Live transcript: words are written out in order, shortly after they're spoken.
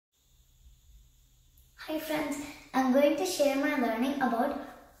Hi friends, I'm going to share my learning about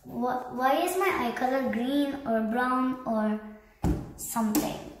why is my eye color green or brown or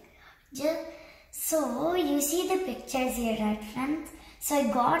something. So you see the pictures here, right friends? So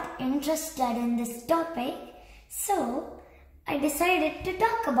I got interested in this topic, so I decided to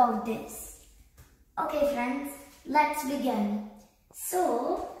talk about this. Okay friends, let's begin.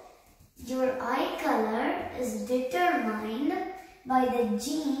 So your eye color is determined by the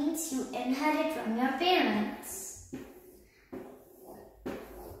genes you inherit from your parents.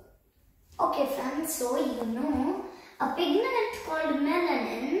 Okay friends, so you know a pigment called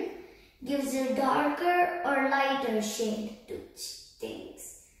melanin gives a darker or lighter shade to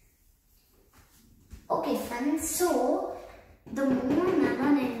things. Okay friends, so the more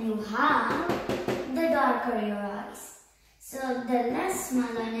melanin you have, the darker your eyes. So the less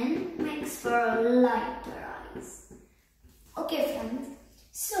melanin makes for lighter eyes. Okay friends,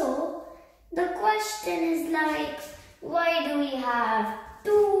 so the question is like, why do we have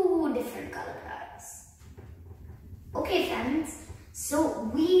two different colored eyes? Okay friends,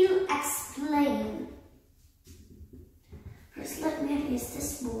 so we'll explain. First let me erase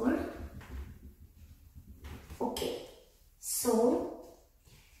this board. Okay, so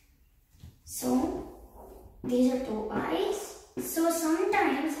these are two eyes. So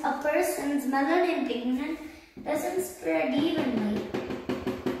sometimes a person's melanin pigment doesn't spread evenly.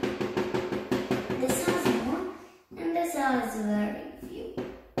 This has more and this has very few.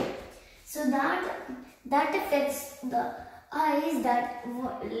 So that affects the eyes, that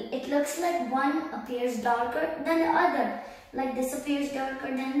it looks like one appears darker than the other. Like this appears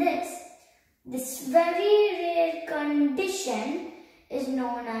darker than this. This very rare condition is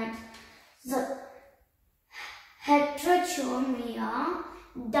known as the heterochromia.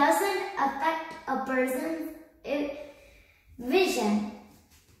 Doesn't affect a person's vision.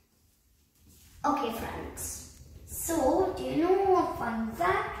 Okay friends, so do you know a fun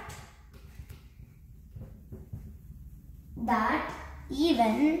fact? That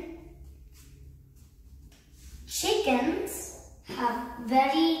even chickens have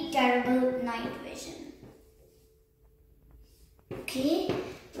very terrible night vision. Okay,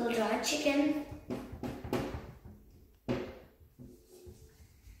 we'll draw a chicken.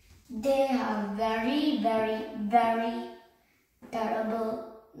 They have very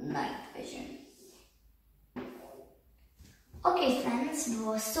terrible night vision. Okay friends,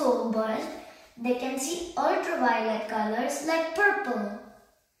 but they can see ultraviolet colors like purple.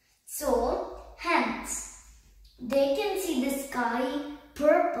 So hence they can see the sky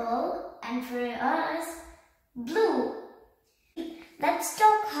purple and for us blue. Let's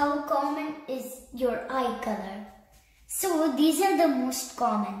talk how common is your eye color. So these are the most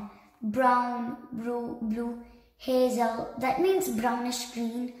common: brown, blue, hazel, that means brownish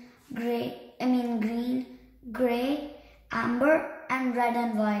green, green, grey, amber, and red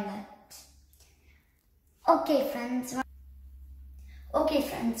and violet. Okay friends,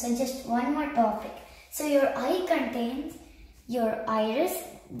 so just one more topic. So your eye contains your iris,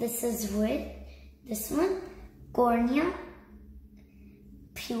 this is width, this one, cornea,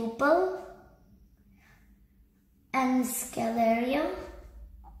 pupil, and scleria,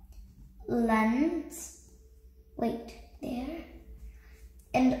 lens,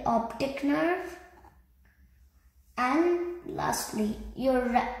 and optic nerve, and lastly your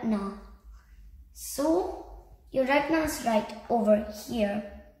retina. So your retina is right over here.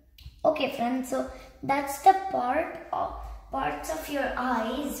 Okay friends, so that's the parts of your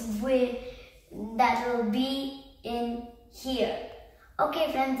eyes that will be in here.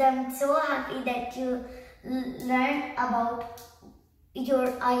 Okay friends, I'm so happy that you learned about your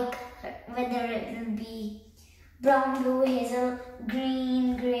eye color, whether it will be brown, blue, hazel,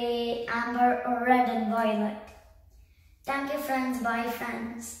 green, grey, amber, or red and violet. Thank you friends. Bye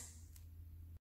friends.